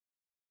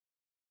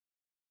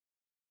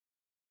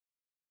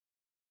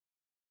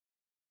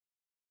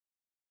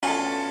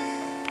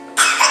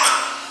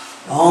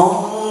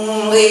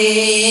Only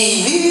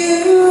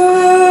you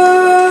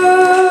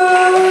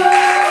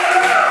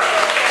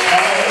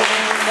can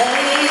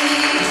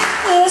make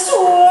this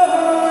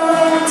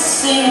world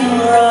seem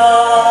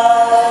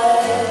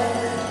right.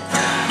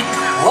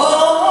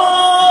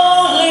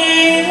 Only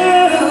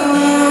you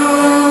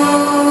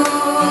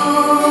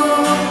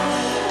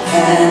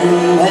can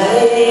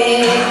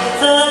make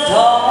the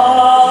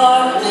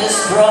darkness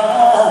bright.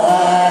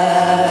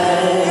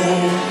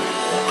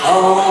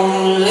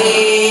 Only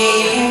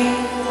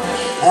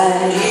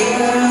and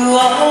you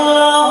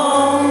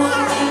alone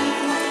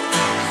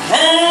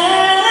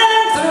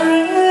can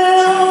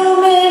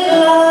thrill me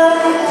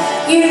like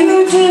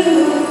you do,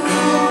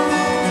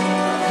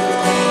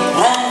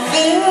 and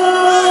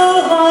fill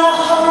my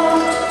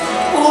heart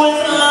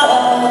with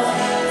love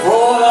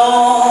for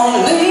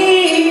only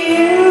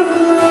you.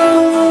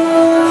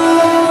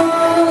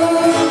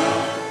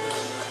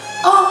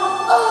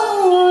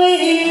 Only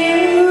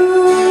you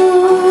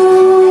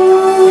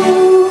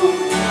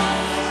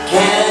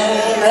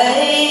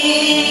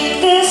make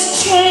this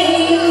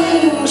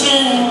change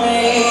in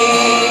me,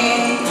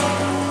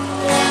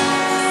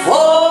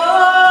 for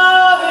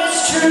it's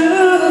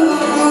true,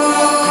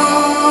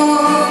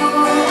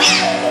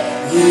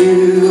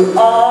 you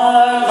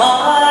are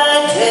my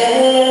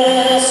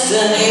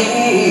destiny.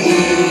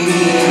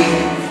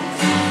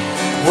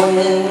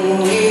 When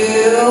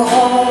you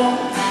hold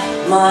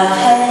my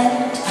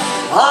hand,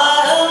 I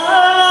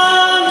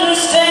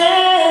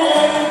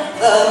understand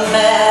the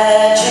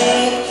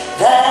magic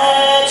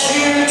that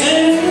you do.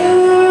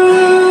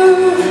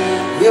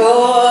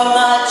 You're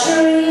my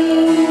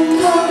dream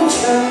come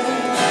true,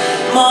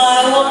 my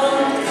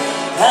one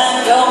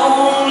and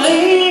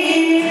only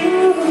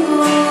you.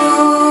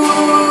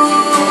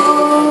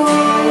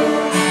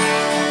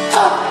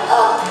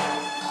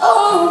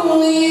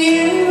 Only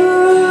you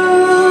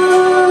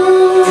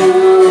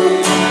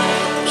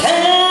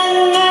can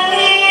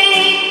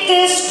make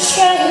this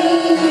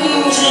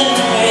change in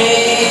me.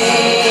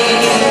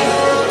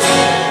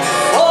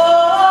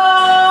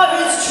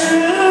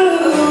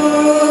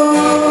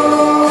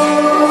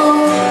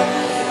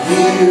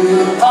 You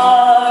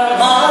are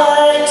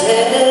my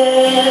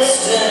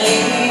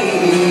destiny.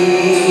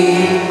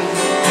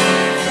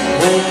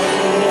 When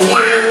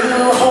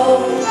you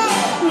hold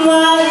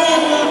my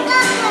hand,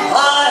 I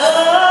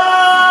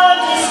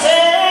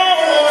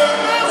understand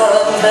the